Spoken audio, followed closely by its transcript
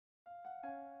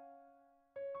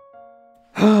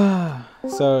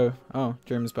So, oh,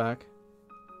 Dream's back.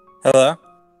 Hello?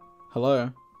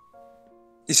 Hello.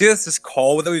 You see this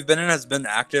call that we've been in has been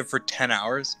active for 10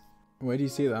 hours? Where do you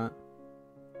see that?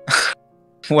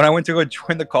 When I went to go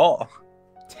join the call.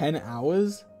 10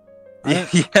 hours?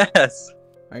 Yes.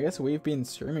 I guess we've been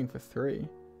streaming for 3.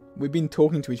 We've been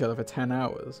talking to each other for 10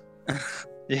 hours.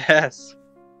 Yes.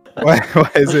 Why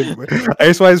is it? I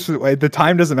guess the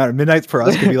time doesn't matter. Midnight for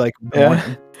us could be like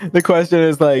morning. The question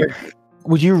is like,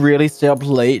 would you really stay up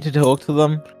late to talk to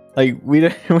them? Like we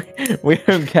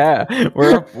don't care.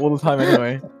 We're up all the time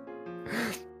anyway.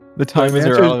 The time is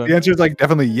irrelevant. The answer is like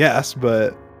definitely yes,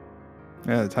 but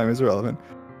yeah, the time is irrelevant.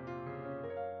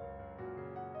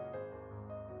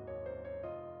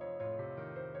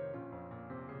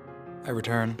 I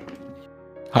return.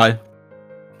 Hi.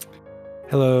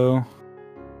 Hello.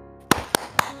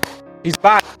 He's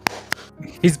back.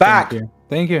 He's back.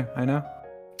 Thank you. I know.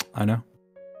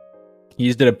 He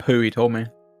just did a poo. He told me.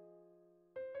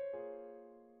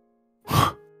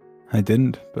 I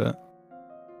didn't, but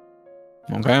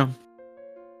Okay.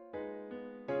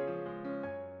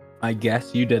 I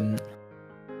guess you didn't.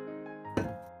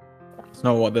 It's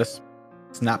not what this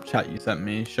Snapchat you sent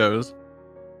me shows.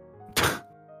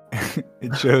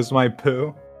 it shows my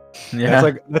poo.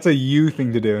 Yeah. That's a you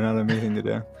thing to do, not a me thing to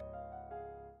do.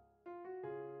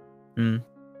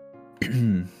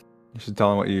 You should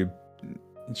tell him what you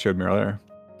showed me earlier.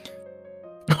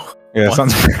 Yeah,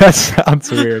 that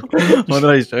sounds weird. What did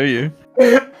I show you?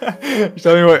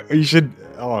 Tell me what you should.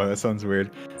 Oh, that sounds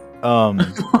weird.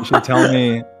 You should tell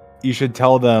me. You should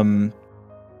tell them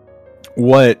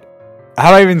what.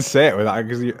 How do I even say it without?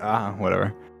 Because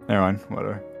whatever. Never mind.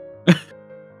 Whatever.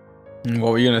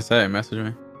 What were you gonna say? Message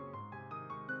me.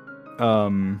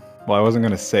 Well, I wasn't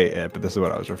gonna say it, but this is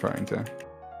what I was referring to.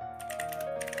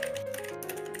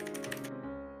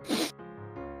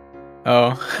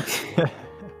 Oh.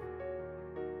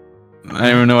 I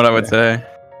don't even know what I would say.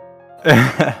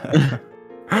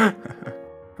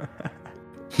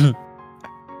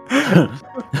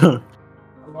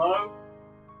 Hello?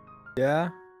 Yeah?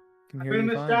 Can I'm hear in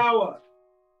you the fine. shower.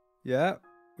 Yeah?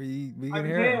 We can I'm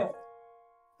hear here. it.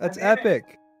 That's I'm in it.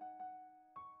 epic.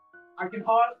 It's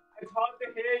hard to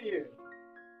hear you.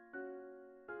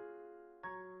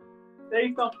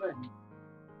 Say something.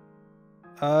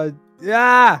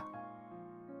 Yeah!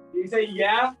 You say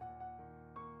yeah?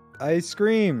 I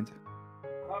screamed.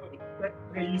 Oh,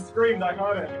 okay, you screamed, I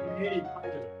heard it. I can hear you.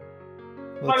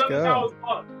 Let's The go. shower's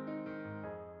hot.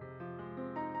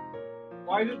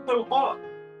 Why is it so hot?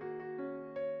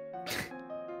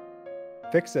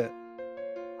 Fix it.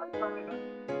 I'm trying to...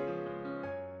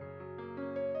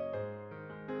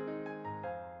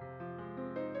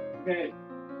 Okay,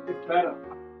 it's better.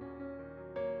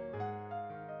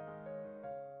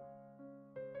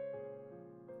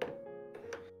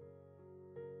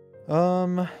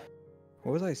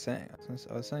 What was I saying?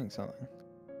 I was saying something.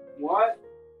 What?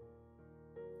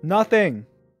 Nothing.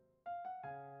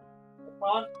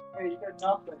 Huh? Hey, you said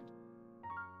nothing.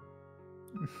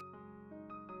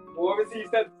 Well, obviously you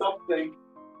said something.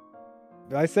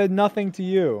 I said nothing to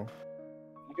you.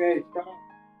 Okay, come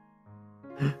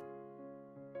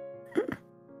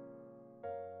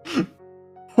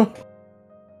on.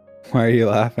 Why are you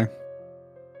laughing?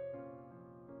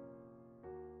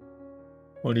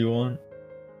 What do you want?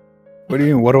 What do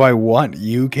you mean? What do I want?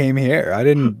 You came here. I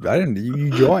didn't. You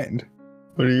joined.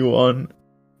 What do you want?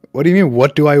 What do you mean?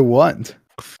 What do I want?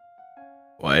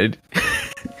 What?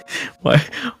 Why?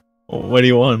 What do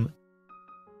you want?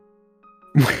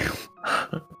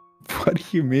 What do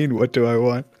you mean? What do I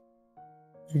want?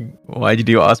 Why did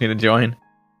you ask me to join?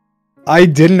 I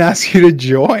didn't ask you to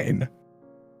join.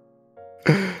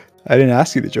 I didn't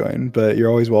ask you to join, but you're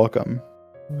always welcome.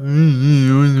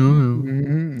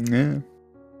 Yeah.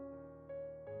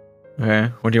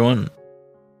 Okay, what do you want?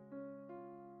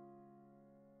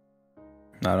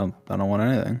 I don't want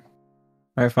anything.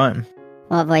 Alright, fine.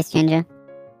 What voice changer?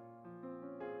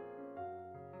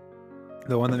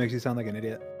 The one that makes you sound like an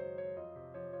idiot.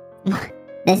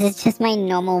 This is just my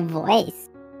normal voice.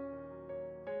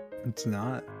 It's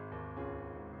not.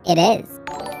 It is.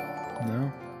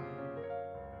 No.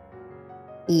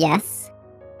 Yes.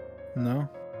 No.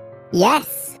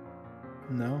 Yes.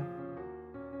 No.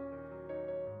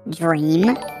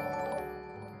 Dream.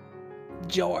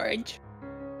 George.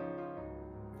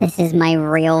 This is my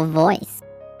real voice.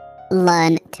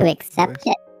 Learn to accept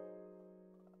it.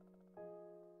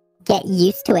 Get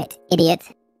used to it, idiot.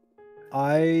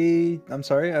 I'm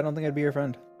sorry. I don't think I'd be your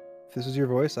friend. If this was your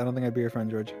voice, I don't think I'd be your friend,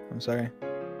 George. I'm sorry.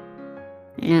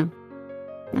 Yeah.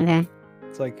 Okay.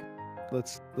 It's like,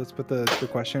 let's put the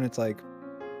question. It's like,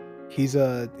 He's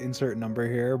a insert number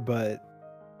here, but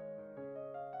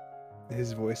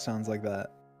his voice sounds like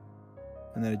that.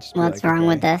 And then it just. What's wrong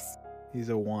with this? He's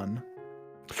a 1.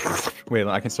 Wait,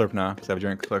 I can slurp now because I have a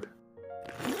drink. Look.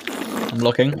 I'm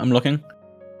looking. I'm looking.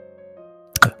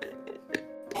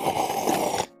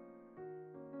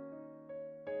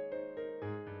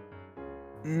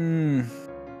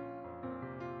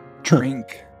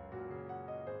 Drink.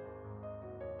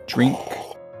 Drink.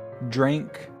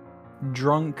 Drink.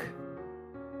 Drunk.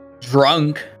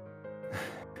 Drunk?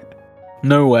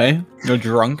 No way. You're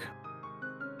drunk.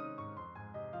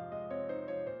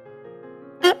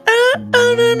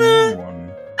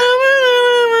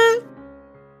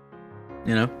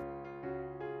 You know?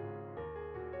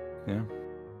 Yeah.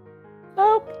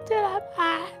 I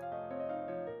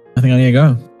think I need to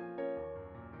go.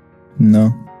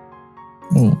 No.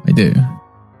 Oh, I do.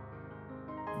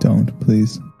 Don't,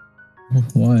 please.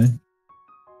 Why?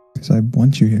 Because I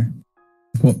want you here.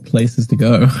 What places to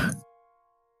go?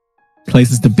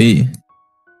 Places to be.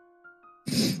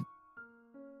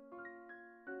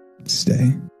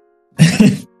 Stay.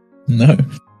 No.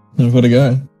 I've got to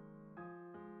go.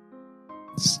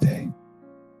 Stay.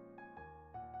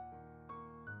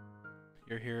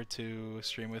 You're here to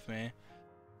stream with me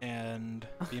and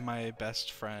be my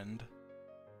best friend.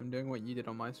 I'm doing what you did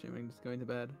on my streaming, just going to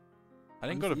bed. I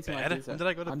didn't I'm go just to eating my bed. pizza. When did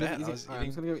I go to I'm bed? just I I'm was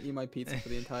just gonna go eat my pizza for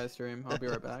the entire stream. I'll be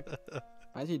right back.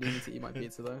 I actually do need to eat my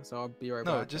pizza though, so I'll be right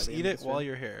back. No, just eat it while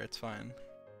you're here. It's fine.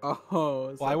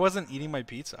 Oh. Well, I wasn't eating my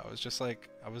pizza. I was just like,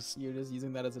 You're just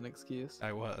using that as an excuse.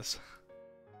 I was.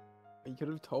 You could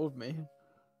have told me.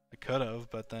 I could have,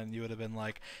 but then you would have been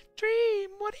like, Dream,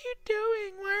 what are you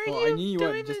doing? Why are Well, you I knew you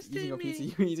doing weren't this just eating to your pizza. me?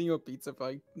 You were eating your pizza for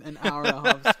like an hour and a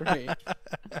half straight.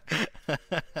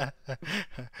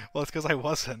 Well, it's because I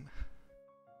wasn't.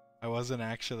 I wasn't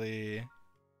actually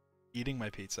eating my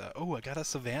pizza. Oh, I got a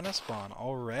Savannah spawn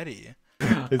already.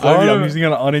 I'm using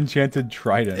an unenchanted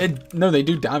trident. No, they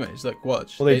do damage. Like,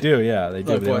 watch. Well, they do, yeah. They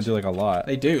do. Look, They don't watch. do like a lot.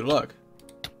 They do, look.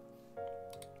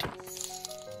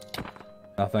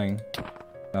 Nothing.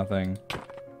 Nothing.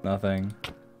 Nothing.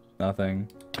 Nothing.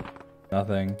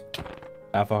 Nothing.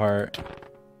 Half a heart.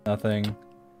 Nothing.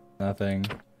 Nothing.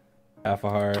 Half a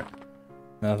heart.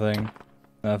 Nothing.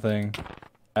 Nothing.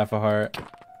 Half a heart.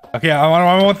 Okay, I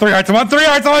want 3 hearts. I want 3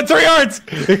 hearts. I want 3 hearts.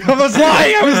 I was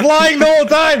lying. I was lying the whole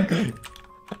time.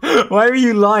 Why were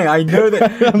you lying? I know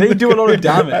that they do a lot of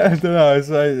damage. I don't know. I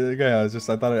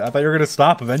thought you were gonna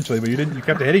stop eventually, but you didn't. You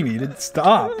kept hitting me. You didn't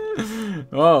stop.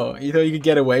 Whoa, you thought you could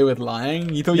get away with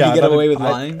lying? You thought you could get away with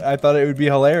lying? I thought it would be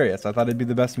hilarious. I thought it'd be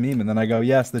the best meme, and then I go,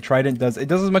 yes, the trident does. It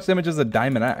does as much damage as a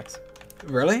diamond axe.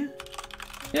 Really?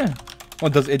 Yeah.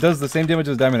 Well, it does the same damage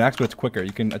as diamond axe, but it's quicker.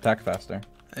 You can attack faster.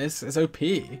 It's OP.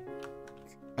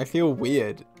 I feel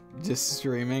weird just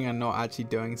streaming and not actually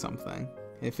doing something.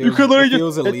 It feels, You could literally it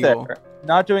feels just sit illegal. there,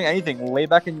 not doing anything. Lay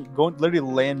back and go, literally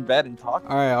lay in bed and talk.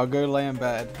 All right, I'll go lay in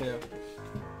bed. Here.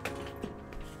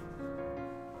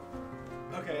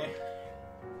 Okay.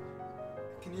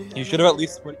 Can you? You should have at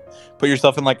least put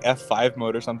yourself in like F5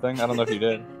 mode or something. I don't know if you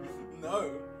did.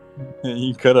 No.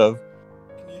 You could have.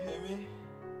 Can you hear me?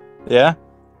 Yeah.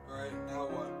 All right. Now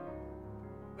what?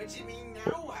 What do you mean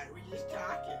now? What? We're just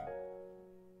talking.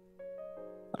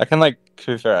 I can like. To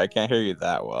be fair, I can't hear you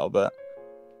that well, but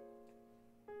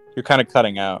you're kind of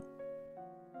cutting out.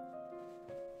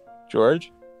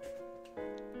 George?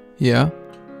 Yeah.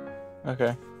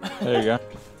 Okay. There you go.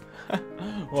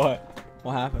 What?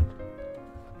 What happened?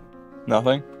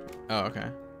 Nothing. Oh, okay.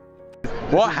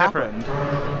 What happened?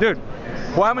 Dude,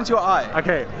 what happened to your eye?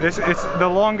 Okay, it's the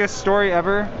longest story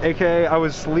ever, aka I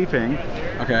was sleeping.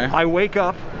 Okay. I wake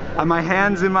up, and my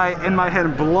hands in my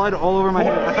head, blood all over my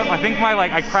head. I think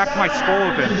I cracked my skull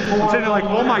open. I'm sitting there like,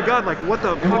 oh my god, like what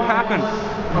the fuck happened?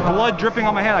 Blood dripping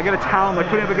on my hand. I get a towel, I'm like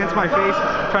putting it up against my face,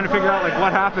 trying to figure out like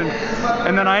what happened.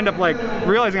 And then I end up like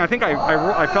realizing I think I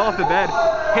fell off the bed,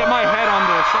 hit my head on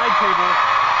the side table.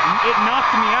 It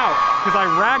knocked me out because I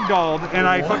ragdolled and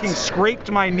I fucking scraped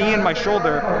my knee and my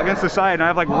shoulder against the side, and I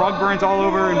have like rug burns all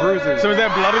over and bruises. So is there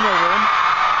blood in your room?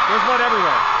 There's blood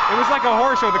everywhere. It was like a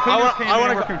horror show. The cleaners came in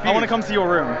and were confused. I want to come see your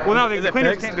room. Well, no, the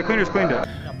cleaners cleaned it.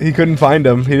 He couldn't find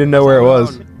him. He didn't know where it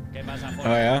was.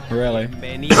 Oh yeah, really?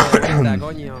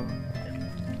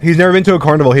 He's never been to a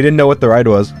carnival. He didn't know what the ride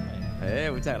was. Oh,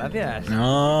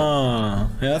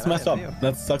 yeah, that's messed up.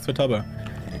 That sucks for Tubbo.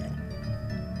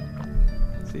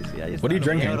 What are you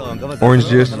drinking? Orange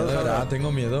juice.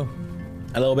 Tengo miedo.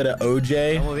 A little bit of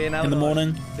OJ in the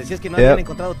morning. Yep.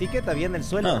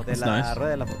 Oh, that's nice.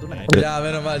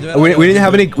 We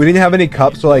didn't have any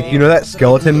cups, so like you know that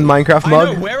skeleton Minecraft I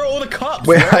know, mug. where are all the cups?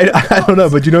 Wait, I don't know,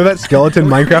 but you know that skeleton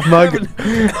Minecraft mug?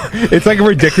 It's like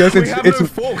ridiculous. It's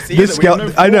this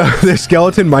I know the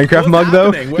skeleton Minecraft mug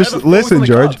though. Just listen,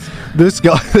 George. This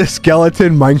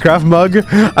skeleton Minecraft mug.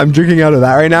 I'm drinking out of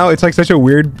that right now. It's like such a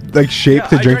weird like shape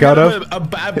to drink out of. A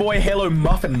bad boy Halo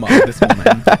muffin mug this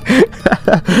morning.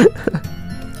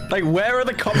 Like, where are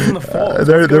the cups and the forks?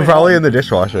 They're probably in the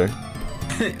dishwasher.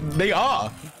 They are.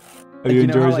 Have you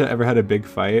and George ever had a big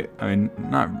fight? I mean,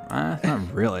 not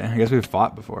really. I guess we've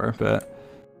fought before, but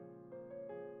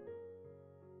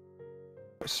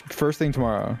first thing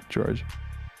tomorrow, George.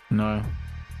 No.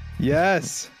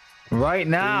 Yes. Right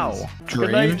now.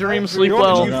 Dream, sleep George,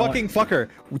 well. you fucking fucker.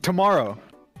 Tomorrow.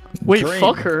 Wait,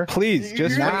 fuck her. Please,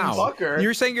 just now.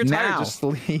 You're saying you're tired. Now. Just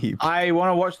sleep. I want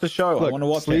to watch the show. Look, I want to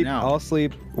watch sleep, it now. I'll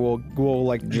sleep. We'll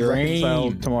like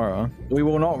reconcile tomorrow. We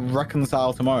will not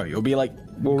reconcile tomorrow. You'll be like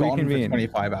we'll gone reconvene. for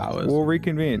 25 hours. We'll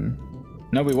reconvene.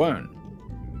 No, we won't.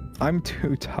 I'm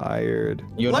too tired.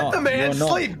 You're Let not. the man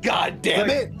sleep, god damn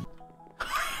it!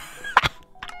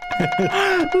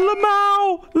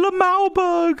 lmao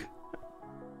bug.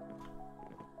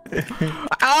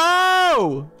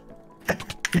 Ow!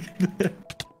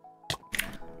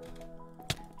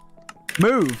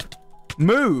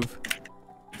 Move.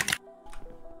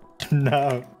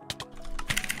 No.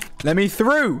 Let me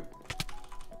through.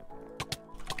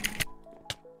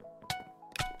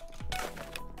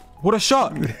 What a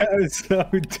shot. That was so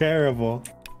terrible.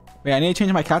 Wait, I need to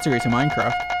change my category to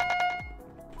Minecraft.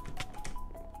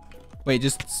 Wait,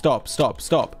 just stop.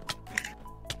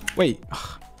 Wait.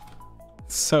 Ugh.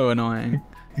 So annoying.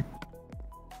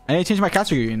 I need to change my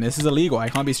category. This is illegal. I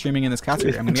can't be streaming in this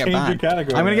category. I'm gonna get banned.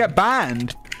 I'm gonna get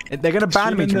banned. They're gonna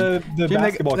ban me. The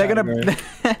basketball they're category.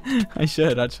 gonna. I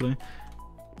should actually.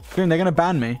 They're gonna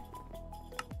ban me.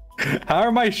 How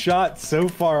are my shots so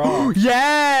far off?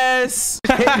 Yes!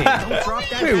 Hit me.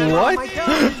 Wait, what?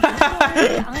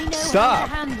 Stop!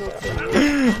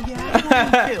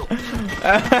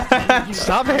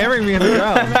 Stop hammering me in the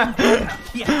ground.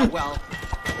 Yeah, well.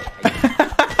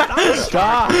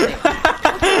 Stop!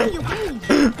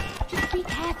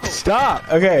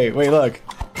 Stop! Okay, wait, look.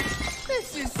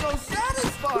 This is so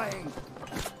satisfying.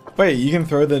 Wait, you can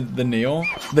throw the nail?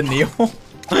 The nail?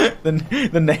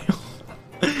 the nail?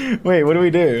 Wait, what do we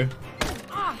do?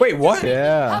 Wait, what?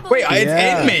 Yeah. Wait, it's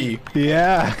in me.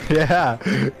 Yeah.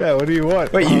 What do you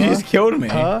want? Wait, you just killed me.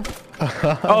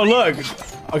 Oh, look.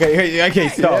 Okay,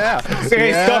 stop. Yeah.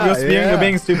 Okay, stop. You're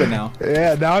being stupid now.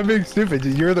 Yeah, now I'm being stupid.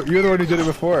 You're the one who did it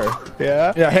before.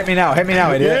 Yeah. Yeah, hit me now,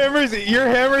 idiot. Your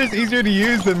hammer is easier to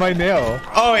use than my nail.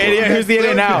 Oh, idiot. Who's the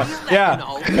idiot now? Yeah.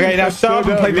 Okay, now shut up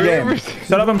and play the game.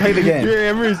 Shut up and play the game. Your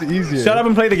hammer is easier. Shut up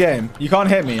and play the game. You can't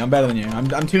hit me. I'm better than you.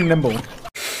 I'm too nimble.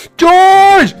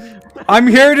 George! I'm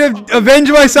here to avenge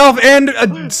myself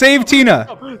and save Tina.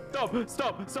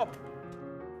 Stop.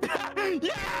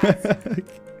 Yes!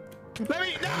 Let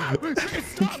me no!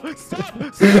 Stop!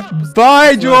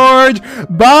 Bye, George!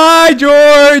 Bye,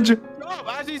 George! Stop!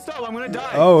 Actually, stop! I'm gonna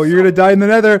die. Oh, you're gonna die in the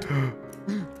nether.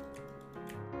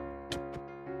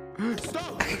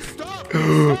 Stop! I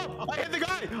hit the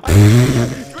guy!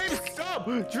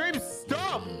 Dream,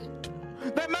 stop!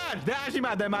 They're mad! They're actually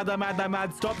mad! They're mad!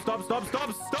 Stop!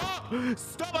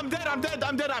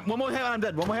 I'm dead! One more hit, I'm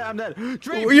dead!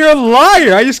 Dream! You're a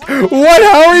liar!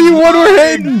 How are you one more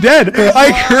hit and dead?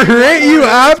 I create you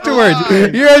afterwards!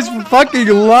 You're a fucking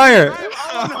liar!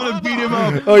 I'm gonna beat him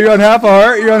up! Oh, you're on half a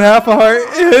heart? Hit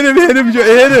him! I hit him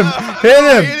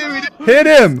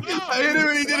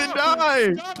and he didn't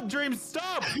die! Stop, Dream,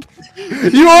 stop!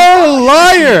 You are a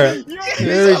liar!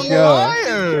 There we go.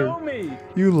 Liar.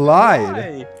 You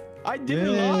lied. I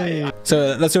didn't lie.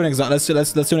 So let's do an example.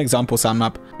 Let's do an example, Sam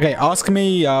map. Okay, ask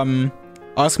me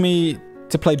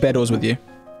to play Bed Wars with you.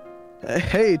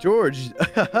 Hey George,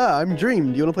 I'm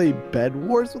Dream. Do you want to play Bed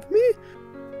Wars with me?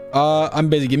 I'm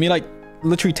busy. Give me like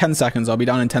literally 10 seconds. I'll be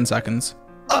down in 10 seconds.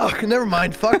 Oh, never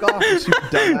mind. Fuck off.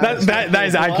 That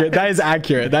is accurate.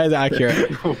 That is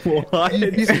accurate. What?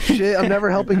 You piece of shit. I'm never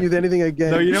helping you with anything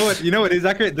again. No, you know what? You know what is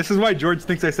accurate? This is why George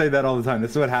thinks I say that all the time.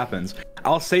 This is what happens.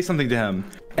 I'll say something to him,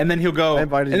 and then he'll go, and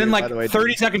then like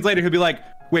 30 seconds later, he'll be like,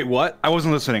 "Wait, what? I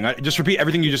wasn't listening. Just repeat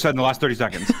everything you just said in the last 30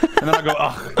 seconds." And then I'll go,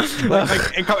 "Ugh."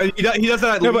 He does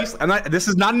that at least. This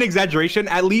is not an exaggeration.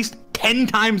 At least 10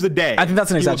 times a day. I think that's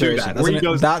an exaggeration.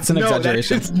 That's an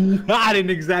exaggeration. It's not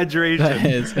an exaggeration. That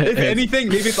is. If anything,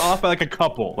 maybe it's off by like a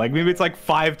couple. Like maybe it's like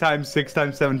 5 times, 6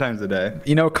 times, 7 times a day.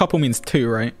 You know, a couple means 2,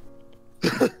 right?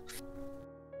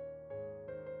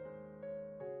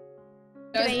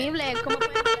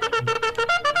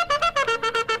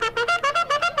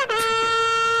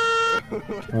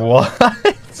 What?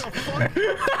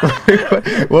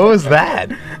 What was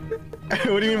that?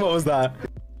 What do you mean? What was that?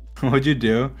 What'd you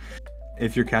do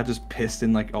if your cat just pissed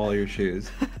in like all your shoes?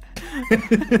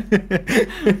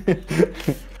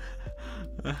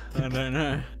 I don't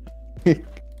know.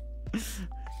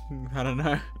 I don't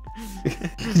know.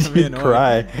 You'd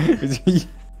cry.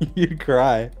 You'd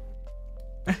cry.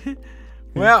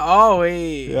 Where are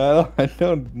we? Yeah, I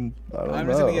don't I'm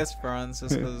just gonna guess France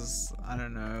just because I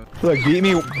don't know. Look, beat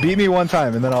me one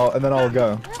time, and then I'll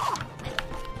go.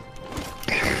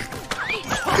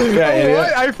 Yeah, idiot.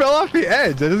 What? I fell off the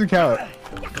edge. That doesn't count.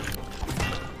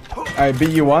 I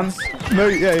beat you once. No,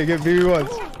 yeah, you get beat me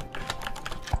once.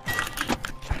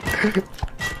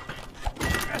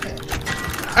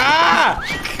 Ah!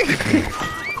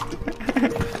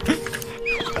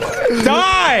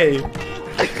 Die!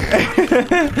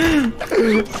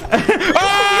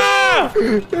 Ah!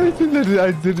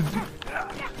 I didn't.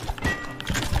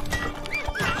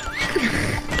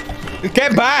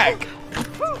 Get back!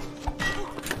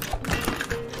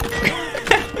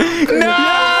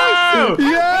 No!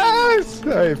 Yes!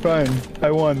 Alright, fine.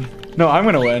 I won. No, I'm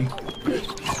gonna win.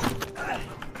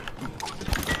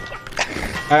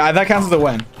 That counts as a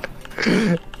win.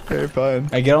 Okay, fine.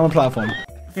 I get on the platform.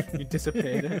 You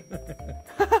disappeared.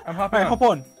 I'm hopping. Right, hop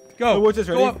on. Go. Watch this.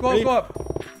 Ready? Go up. Go up. Go up.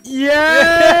 Yes!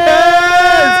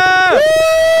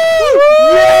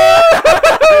 Yeah!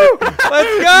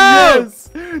 Let's go! Yes!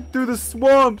 Through the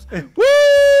swamps.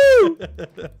 Woo!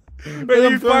 Wait,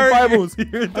 I'm throwing fireballs.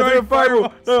 You're throwing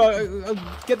fireballs.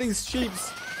 Get these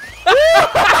sheeps.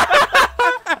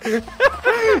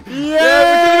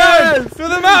 Yes! To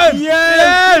the mountain!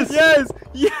 Yes! Yes!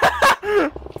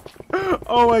 Yes!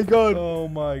 Oh my god. Oh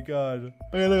my god.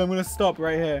 Okay, look, I'm gonna stop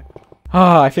right here.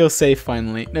 Ah, I feel safe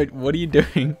finally. No, what are you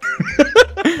doing?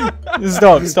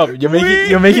 Stop. You're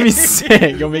making me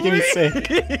sick. You're making me sick.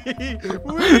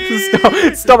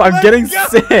 Stop, I'm getting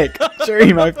sick.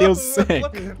 Dream, I feel sick.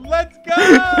 Let's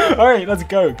go! Alright, let's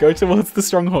go. Go towards the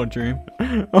stronghold, Dream.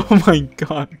 Oh my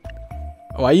god.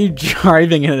 Why are you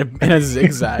driving in a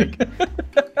zigzag?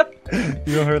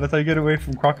 You know her, that's how you get away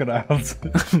from crocodiles.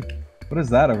 What is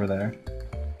that over there?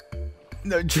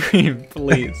 No, Dream,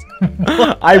 please.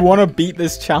 I want to beat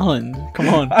this challenge. Come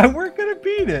on. We're gonna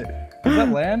beat it. Does that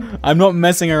land? I'm not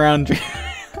messing around, Dream.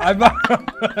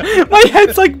 My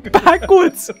head's like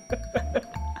backwards.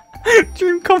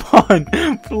 Dream, come on,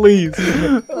 please.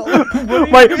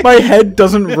 My head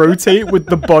doesn't rotate with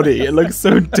the body. It looks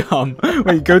so dumb.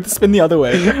 Wait, go to spin the other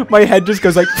way. My head just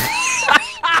goes like.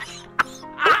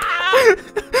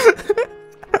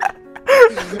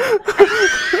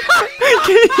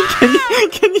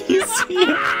 Can you see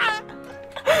it?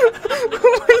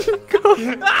 Oh my god!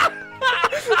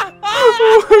 Oh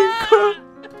my god!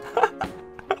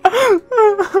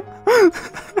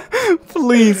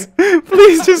 Please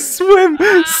just swim!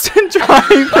 Drive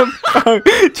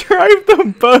the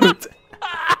boat!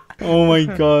 Oh my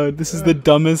god, this is the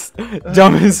dumbest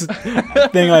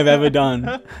thing I've ever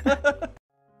done.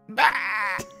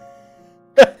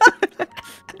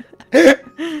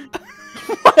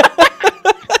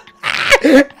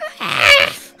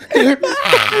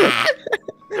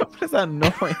 What is that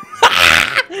noise?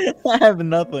 I have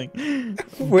nothing.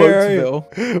 Where are you?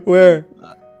 Where?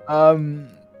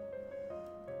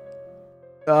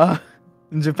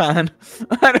 In Japan.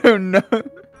 I don't know.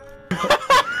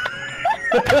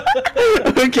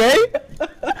 Okay.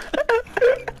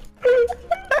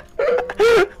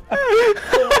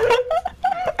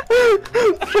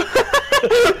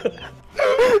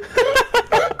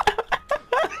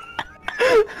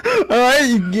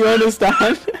 Alright, you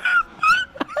understand?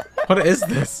 What is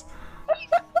this?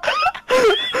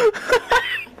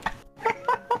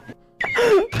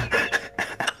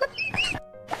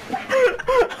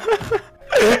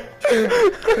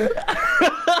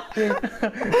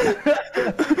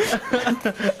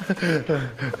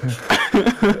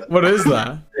 What is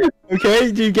that?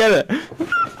 Okay, do you get it?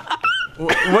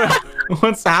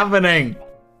 What's happening?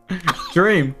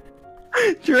 Dream.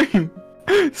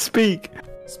 Speak.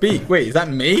 Wait, is that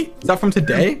me? Is that from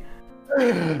today?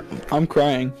 I'm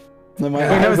crying. No,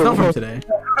 it's not from today.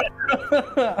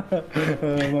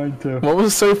 Mine too. What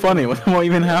was so funny? What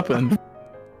even happened?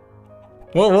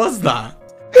 What was that?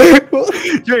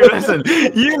 Dream, listen,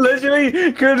 you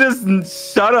literally could have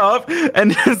just shut up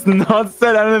and just not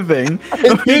said anything.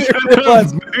 You could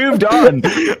have moved on.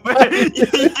 But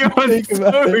you were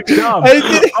so dumb.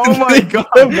 Oh my god.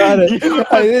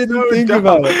 I didn't think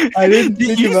about it.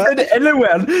 You said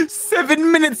anywhere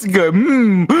 7 minutes ago.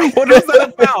 What was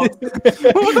that about?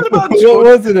 What was it about, George? What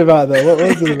was it about though? What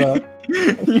was it about?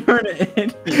 You're an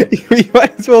idiot. You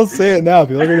might as well say it now.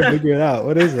 People are gonna figure it out.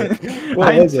 What is it? What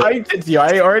I was it? typed it to you.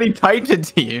 I already typed it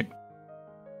to you.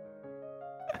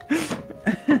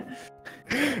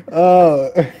 Oh.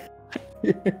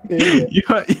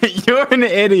 You're an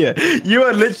idiot. You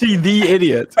are literally the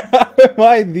idiot. How am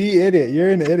I the idiot? You're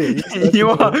an idiot. You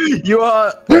are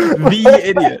the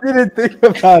idiot. I didn't think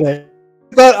about it.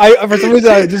 For some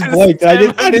reason I just blanked. I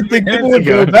didn't think people would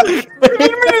go back. 7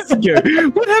 minutes ago.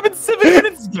 What happened 7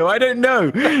 minutes ago? I don't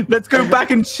know. Let's go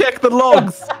back and check the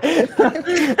logs.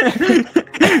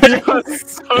 You are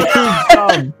so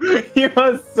dumb. You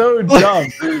are so dumb.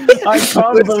 I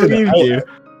can't believe you.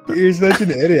 You're such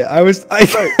an idiot. It's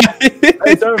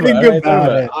over.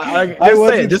 It's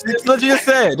over. Just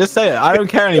say it. Just say it. I don't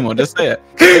care anymore. Just say it.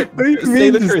 Say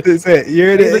the truth. Say it.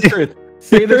 You're an idiot. Say the truth.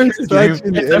 Say the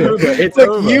truth. It's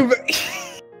over.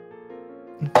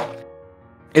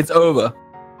 It's over.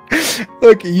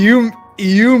 Look, you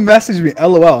messaged me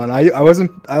LOL, and I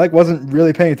wasn't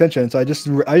really paying attention, so I just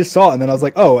saw it, and then I was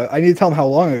like, oh, I need to tell him how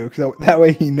long ago, because that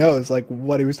way he knows like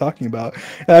what he was talking about.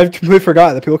 And I completely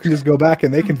forgot that people can just go back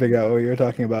and they can figure out what you were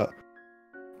talking about.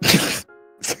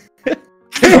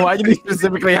 Why did you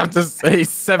specifically have to say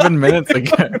 7 minutes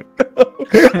ago?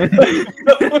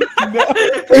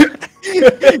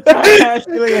 You're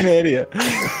actually an idiot.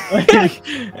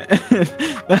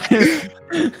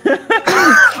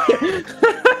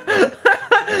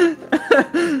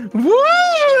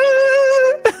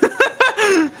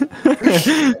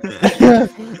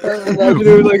 Imagine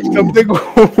it was like something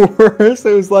worse.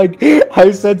 It was like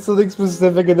I said something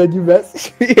specific and then you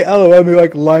messaged me LOL and they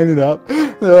like line it up.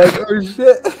 They're like, oh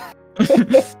shit.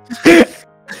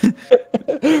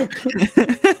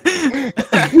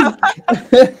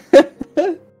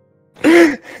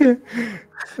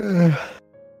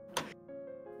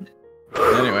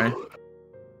 Anyway.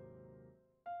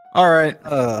 Alright.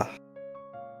 That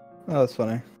was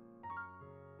funny.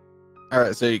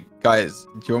 Alright, so guys,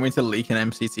 do you want me to leak an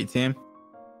MCC team?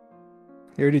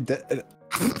 You already did.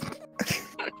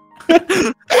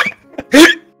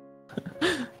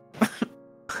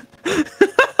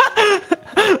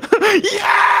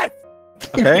 Yes!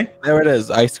 Okay, there it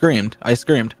is. I screamed. I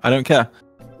don't care.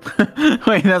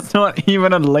 Wait, that's not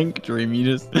even a link dream. You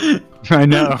just. I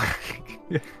know.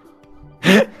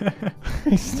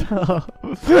 Stop.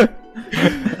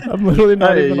 I'm literally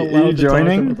not even allowed to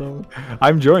joining? talk about them.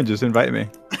 I'm joined. Just invite me.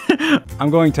 I'm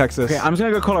going Texas. Okay, I'm just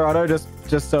gonna go Colorado just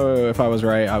so if I was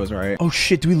right, I was right. Oh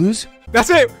shit, do we lose? That's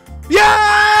it. Yeah!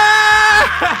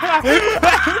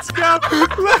 Let's go!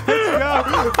 Let's go!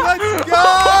 Let's go!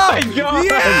 Oh my God!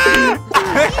 Yeah!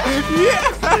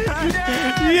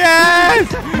 Yes!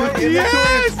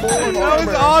 Yes! That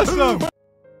was awesome!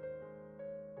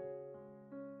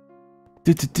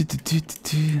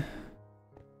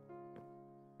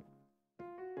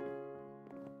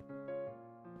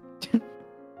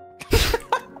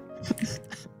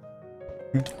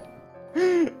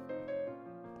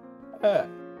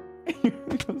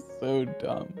 You're so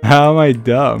dumb. How am I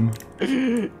dumb?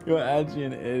 You're actually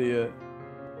an idiot.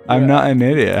 I'm not an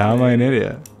idiot. How am I an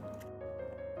idiot?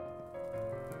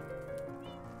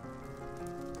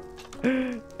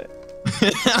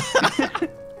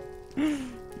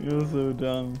 You're so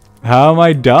dumb. How am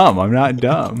I dumb? I'm not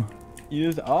dumb. You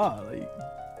just are. Like...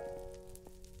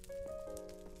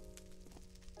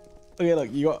 Okay,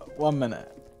 look, you got 1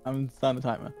 minute. I'm starting the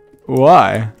timer.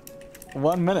 Why?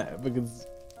 1 minute because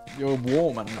you're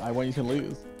warm and I want you to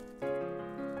lose.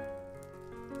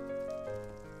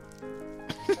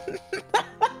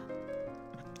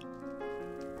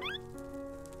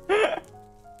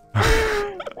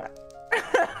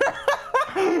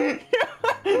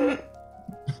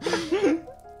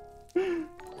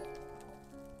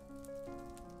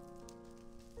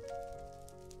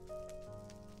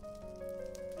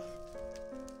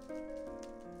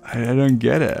 I don't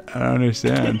get it. I don't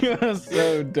understand. You're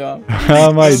so dumb. How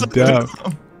am I dumb?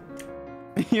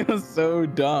 You're so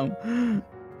dumb.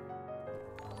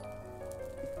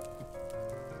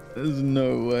 There's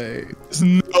no way. There's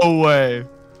no way.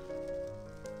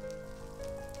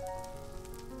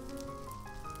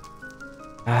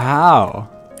 How?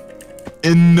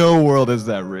 In no world is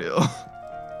that real.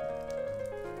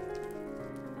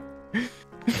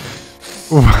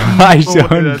 I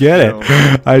don't get it.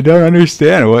 I don't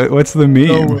understand. What's the meme?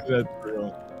 No way that's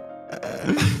real.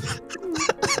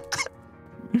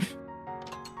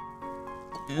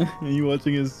 Are you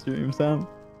watching his stream, Sam?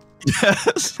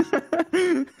 Yes.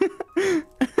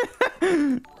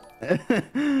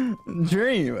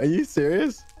 Dream, are you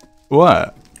serious?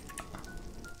 What?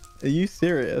 Are you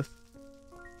serious?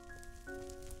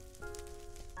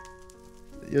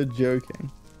 You're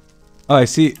joking. Oh, I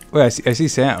see. Wait, I see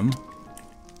Sam.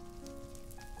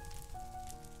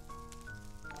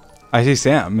 I see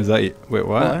Sam. Is that you? Wait,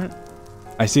 what?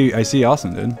 I see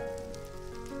Austin, dude.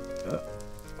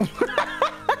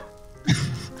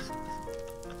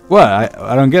 What?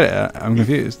 I don't get it. I'm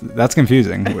confused. That's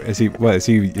confusing. Is he what? Is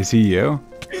he you?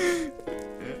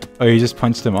 Oh, you just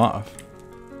punched him off.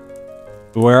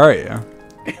 Where are you?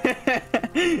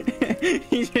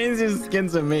 He changed his skin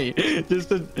to me.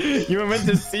 You were meant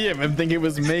to see him and think it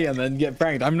was me and then get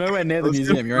pranked. I'm nowhere near the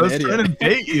museum. You're an idiot. I was trying to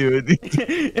date you.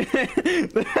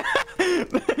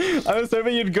 I was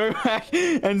hoping you'd go back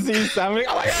and see Sam. Like,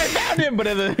 oh my god, I found him! But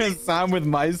there's Sam with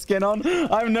my skin on.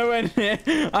 I'm nowhere near.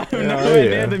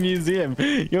 Near the museum.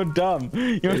 You're dumb.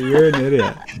 You're an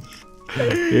idiot.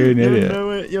 You're an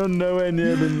idiot. You're nowhere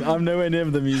near the. I'm nowhere near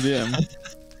the museum.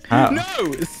 How?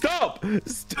 No! Stop!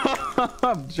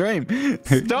 Stop! Dream!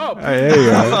 Stop! There you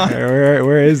go.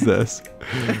 Where is this?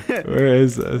 Where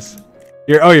is this?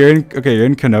 You're in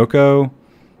Kanoko.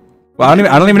 Well, I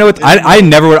don't even know what I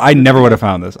never would have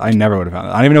found this. I never would have found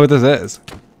it. I don't even know what this is.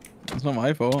 It's not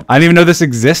my fault. I didn't even know this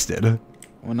existed.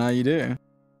 Well, now you do.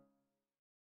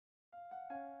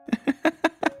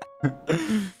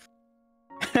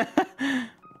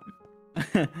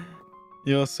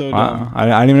 You're so dumb. I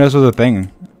didn't even know this was a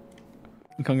thing.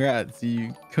 Congrats,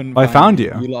 you couldn't. I found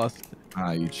you. You lost.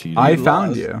 Ah, you cheated. I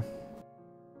found you.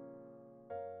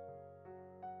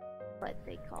 What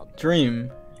they called Dream.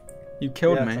 You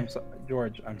killed me.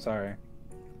 George, I'm sorry.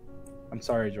 I'm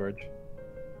sorry, George.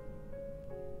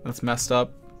 That's messed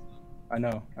up. I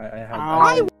know.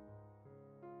 I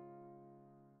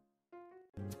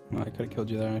could have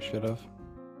killed you there. I should have.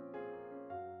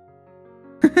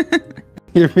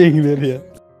 You're being an idiot.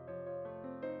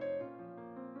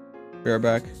 We're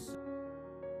back.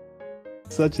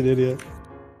 Such an idiot.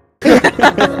 Dude,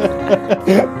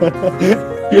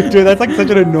 that's like such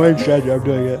an annoying strategy. I'm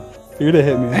doing it. You're gonna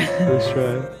hit me. Let's try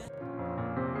it.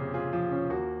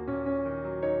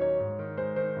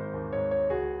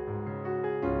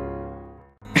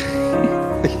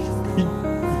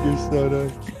 You're so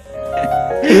annoying.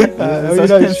 You're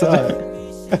not shot.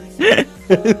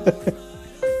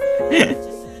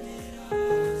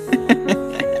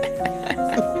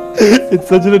 It's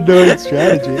such an annoying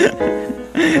strategy.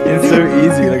 It's so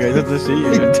easy. Like I just have to shoot you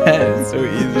in 10. It's so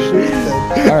easy.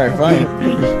 Alright, fine.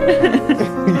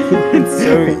 It's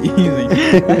so easy.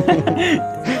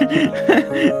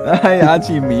 I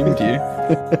actually memed you.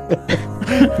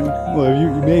 Well,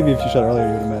 maybe if you shot earlier,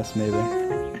 you would have missed. Maybe.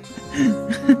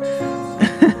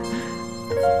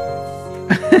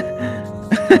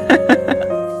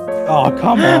 Oh,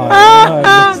 come on.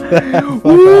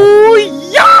 Ooh,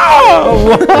 yo!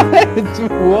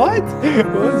 What? What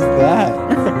was that?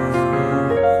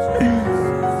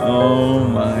 Oh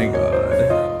my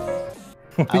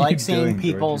god. I like seeing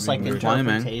people's like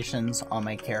interpretations on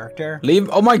my character. Leave.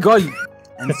 Oh my god.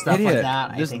 And stuff idiot. like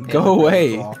that. Just I think go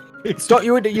away. cool. Stop.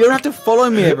 You don't have to follow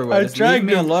me everywhere. Just leave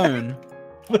me alone.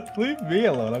 Leave me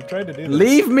alone. I'm trying to do this.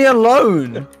 Leave me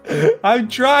alone. I'm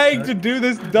trying to do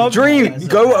this dumb Dream,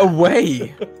 go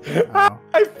away.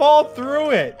 I fall through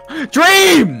it.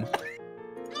 Dream!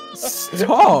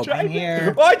 Stop. I'm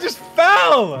here. Oh, I just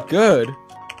fell. Good.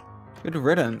 Good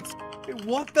riddance.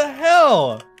 What the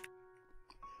hell?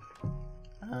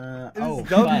 Oh,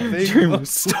 dumb thing. Dream,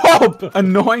 stop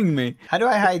annoying me. How do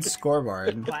I hide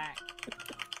scoreboard?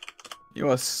 You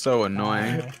are so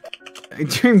annoying.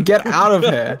 Dream, get out of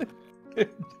here.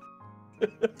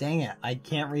 Dang it, I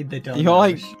can't read the donuts. You're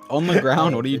like on the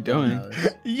ground. What are you doing?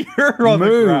 You're on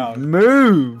the ground.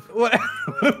 Move. What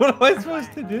am I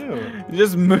supposed to do?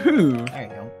 Just move. There you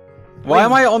go. Why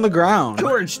am I on the ground?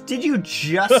 George, did you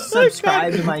just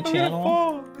subscribe to my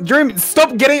channel? Dream,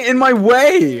 stop getting in my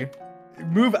way.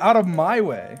 Move out of my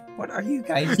way. What are you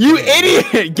guys You doing?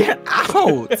 idiot! Get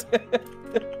out!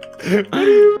 What do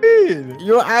you mean?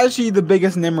 You're actually the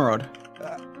biggest Nimrod.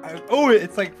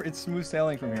 It's smooth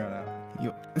sailing from here on out.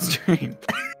 You Dream.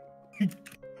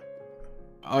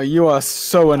 Oh, you are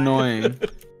so annoying.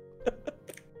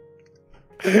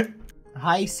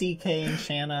 Hi, CK and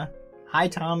Shanna. Hi,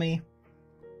 Tommy.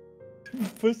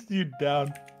 Pushed you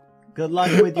down. Good luck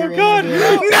with your God.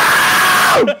 interview.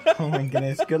 No! Oh my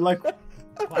goodness. Good luck.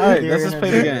 Alright, let's just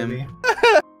play the game.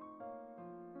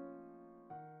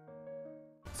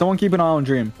 Someone keep an eye on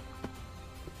Dream.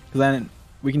 Because then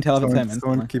we can tell if it's him.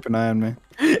 Someone keep an eye on me.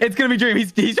 It's gonna be Dream.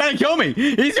 He's trying to kill me.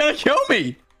 He's trying to kill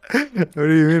me. What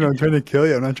do you mean? I'm trying to kill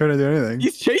you. I'm not trying to do anything.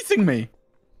 He's chasing me.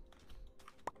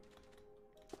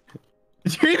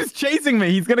 Dream's chasing me.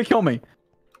 He's gonna kill me.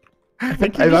 I'm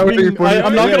not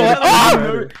gonna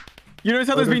let. You notice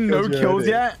how there's been no kills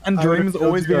yet, and Dream's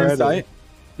always been in sight?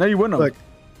 No, you wouldn't have. Look,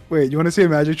 wait, you want to see a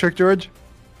magic trick, George?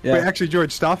 Yeah. Wait, actually,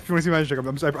 George, stop if you want to see a magic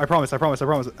trick. I promise. George, I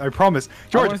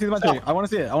want to see the magic. I want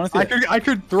to see it. I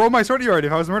could throw my sword at you already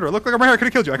if I was a murderer. Look, I'm right here. I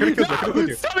could have killed you.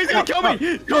 Stop, he's gonna kill me.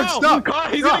 George, stop.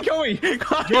 God, he's gonna kill me.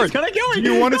 God, George, he's gonna kill me.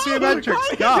 Do you want to see a magic trick?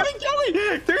 Stop. He's gonna kill me.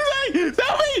 Tuesday,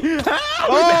 stop me.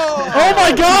 Oh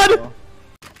my God.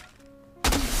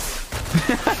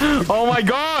 Oh my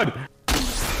God.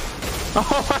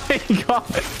 Oh my God.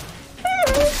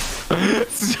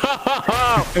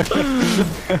 Stop!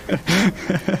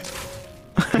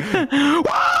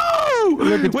 Whoa!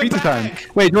 Look, it's pizza time.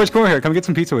 Wait, George, come over here. Come get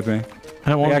some pizza with me. I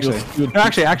don't want actually,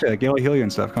 like, Gail heal you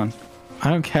and stuff. Come on. I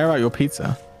don't care about your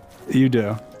pizza. You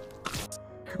do.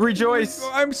 Rejoice!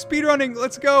 I'm speedrunning.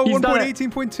 Let's go.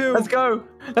 1.18.2. Let's go.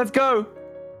 Let's go.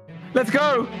 Let's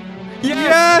go.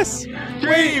 Yes!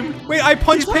 Dream! Wait, I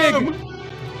punched Pig.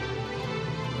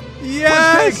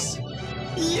 Yes!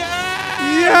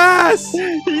 Yes!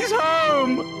 He's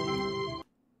home!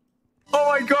 Oh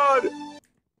my God!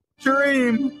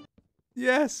 Dream!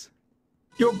 Yes!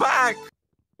 You're back!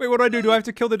 Wait, what do I do? Do I have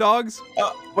to kill the dogs?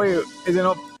 Wait, is it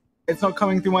not? It's not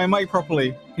coming through my mic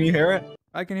properly. Can you hear it?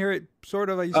 I can hear it, sort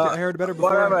of. I heard it better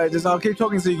before. Whatever, I'll keep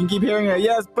talking so you can keep hearing it.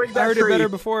 Yes, break that tree. I heard it better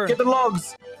before. Get the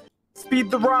logs. Speed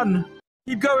the run.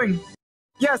 Keep going.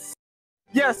 Yes.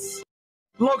 Yes.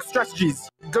 Log strategies.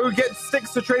 Go get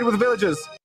sticks to trade with villagers.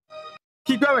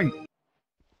 Keep going.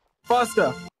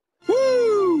 Faster.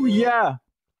 Woo! Yeah.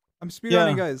 I'm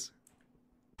speedrunning, guys.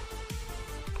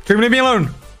 Dream, leave me alone.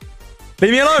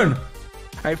 Leave me alone.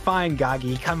 Alright, fine,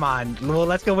 Goggy. Come on. Well,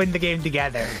 let's go win the game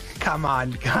together. Come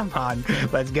on. Come on.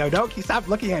 Let's go. Don't stop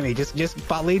looking at me. Just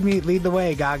lead the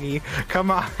way, Goggy. Come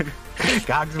on.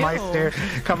 Gogsmeister.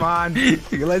 Come on.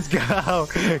 Let's go.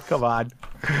 Come on.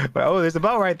 Oh, there's a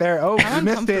boat right there. Oh, you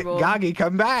missed it. Goggy,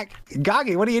 come back.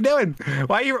 Goggy, what are you doing?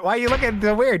 Why are you looking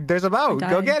so weird? There's a boat.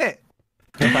 Go get it.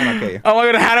 Okay. Oh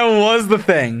my God, Hannah was the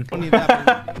thing. My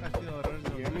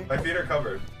feet are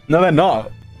covered. No, they're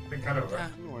not. They kind of are.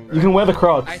 You can wear the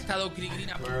Crocs.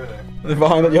 Where are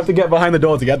they? You have to get behind the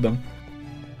door to get them.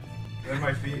 And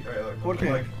my feet. Alright, look.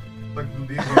 Okay. Look,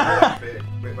 these are big.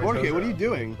 Wait, my Jorge, toes what are out. you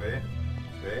doing?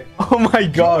 Wait. Oh my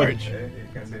God. Hey, you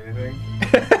can't say anything.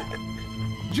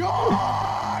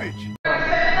 George! Feel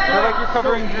like you're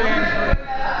covering Dream.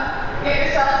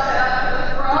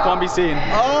 You can't be seen.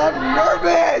 Oh, I'm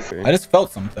nervous! I just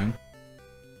felt something.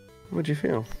 What'd you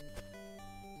feel?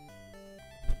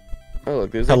 Oh,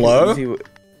 look, there's Hello?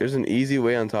 There's an easy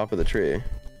way on top of the tree.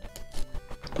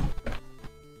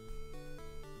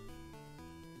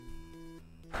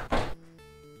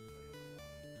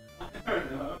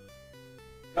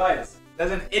 Guys,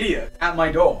 there's an idiot at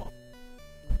my door.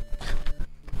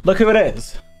 Look who it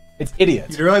is. It's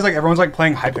idiot. You realize like everyone's like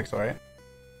playing Hypixel, right?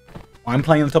 I'm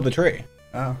playing on the top of the tree.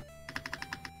 Oh.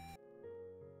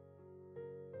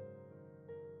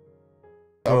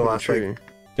 Oh, last tree.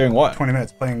 Doing what? 20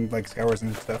 minutes playing like Skywars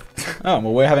and stuff. Oh,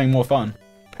 well, we're having more fun.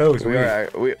 Oh, we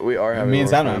are having Me and more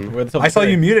Santa, fun. we're at the top I of saw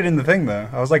the you tree. muted in the thing though.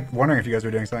 I was like wondering if you guys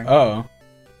were doing something. Oh.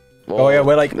 Well, Oh yeah,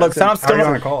 we're like, look, Santa's how are you still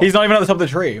on a not, call? he's not even at the top of the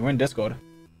tree. We're in Discord.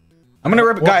 I'm gonna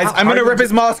rip, Well, guys, how- I'm how gonna are you rip in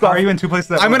his mask off. Are you in two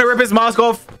places at I'm gonna once? rip his mask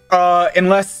off,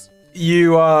 unless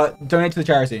you, donate to the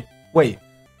charity. Wait.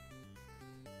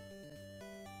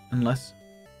 Unless.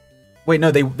 Wait, no,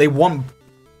 they want.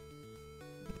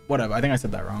 Whatever, I think I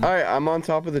said that wrong. Alright, I'm on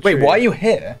top of the tree. Wait, why are you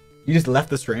here? You just left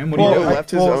the stream? What are you He doing?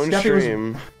 left his own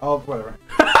stream. Oh, whatever.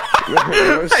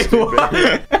 Bro,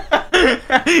 stupid.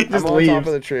 He just I'm on leaves. top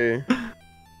of the tree.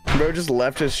 Bro just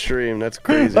left his stream. That's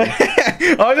crazy.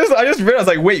 I just realized,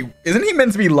 like, wait, isn't he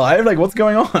meant to be live? Like, what's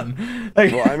going on?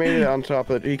 Like, Well, I made it on top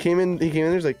of it. He came in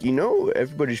there's like, you know,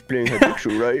 everybody's playing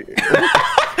Hypixel,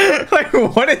 right? like,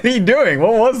 what is he doing?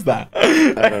 What was that?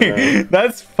 I don't know.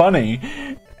 That's funny.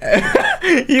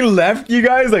 He left you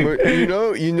guys like you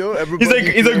know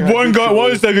everybody. He's like one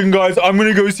second guys, I'm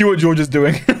gonna go see what George is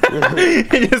doing.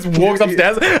 He just walks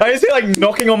upstairs. I just hear like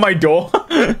knocking on my door.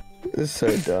 This is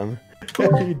so dumb.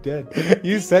 Oh, you did.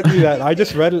 You sent me that. I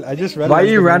just read it. Why are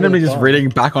you randomly just reading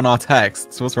back on our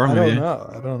texts? What's wrong with you?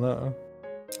 I don't know.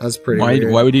 That's pretty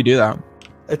weird. Why would you do that?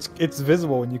 It's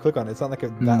visible when you click on it. It's not like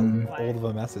that old of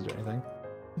a message or anything.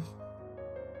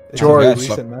 It's George, a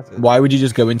recent message. why would you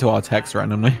just go into our text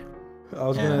randomly? I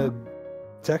was gonna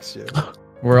text you.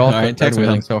 We're all third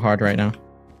wheeling so hard right now.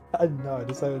 I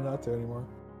decided not to anymore.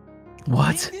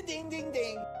 What?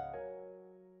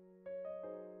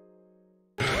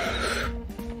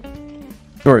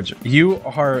 George, you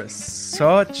are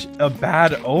such a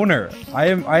bad owner. I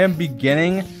am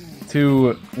beginning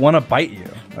to want to bite you.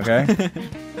 Okay. There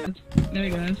we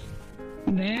go.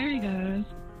 There he goes.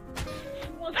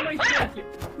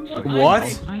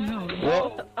 What? I know.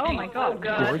 What? Oh my god.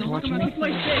 George, watching me?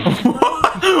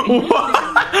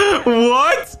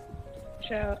 What?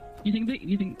 You think they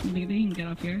can get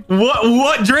up here?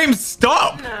 What? Dream,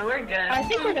 stop! No, we're good. I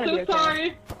think we're gonna be okay.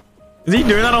 Sorry. Is he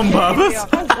doing that on purpose?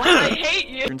 I hate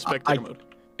you. You're in spectator mode.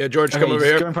 Yeah, George, come over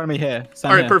here. Go in front of me here.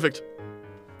 All right, perfect.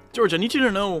 George, I need you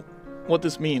to know what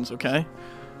this means, okay?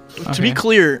 To be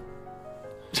clear.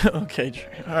 Okay,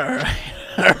 all right.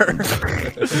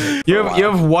 You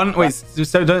have one. Wait,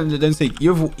 so don't say.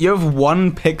 You have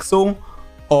 1 pixel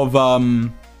of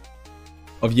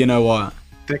you know what?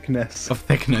 Thickness. Of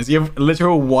thickness. You have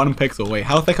literal 1 pixel. Wait,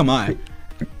 how thick am I?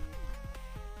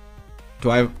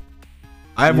 Do I have?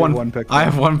 I have one pixel. I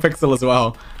have 1 pixel as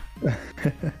well.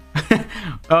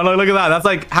 Oh no! Look at that. That's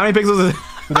like how many pixels is?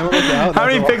 How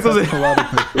many pixels is?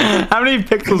 How many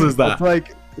pixels is that? It's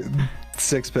like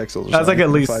 6 pixels. That's like at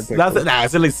least. 5 pixels. That's nah.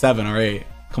 It's at least 7 or 8.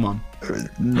 Come on.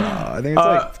 No, I think it's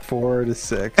like 4 to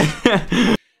 6.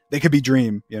 They could be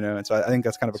dream, you know. And so I think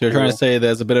that's kind of. So you're trying to say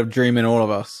there's a bit of dream in all of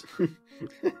us.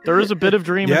 There is a bit of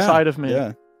dream inside of me.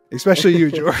 Yeah, especially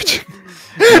you, George.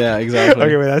 Yeah, exactly.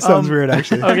 Okay, wait, that sounds weird,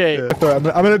 actually. Okay.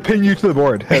 Yeah, I'm gonna pin you to the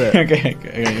board. Hit it.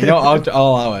 okay. You know, I'll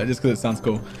allow it just because it sounds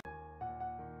cool.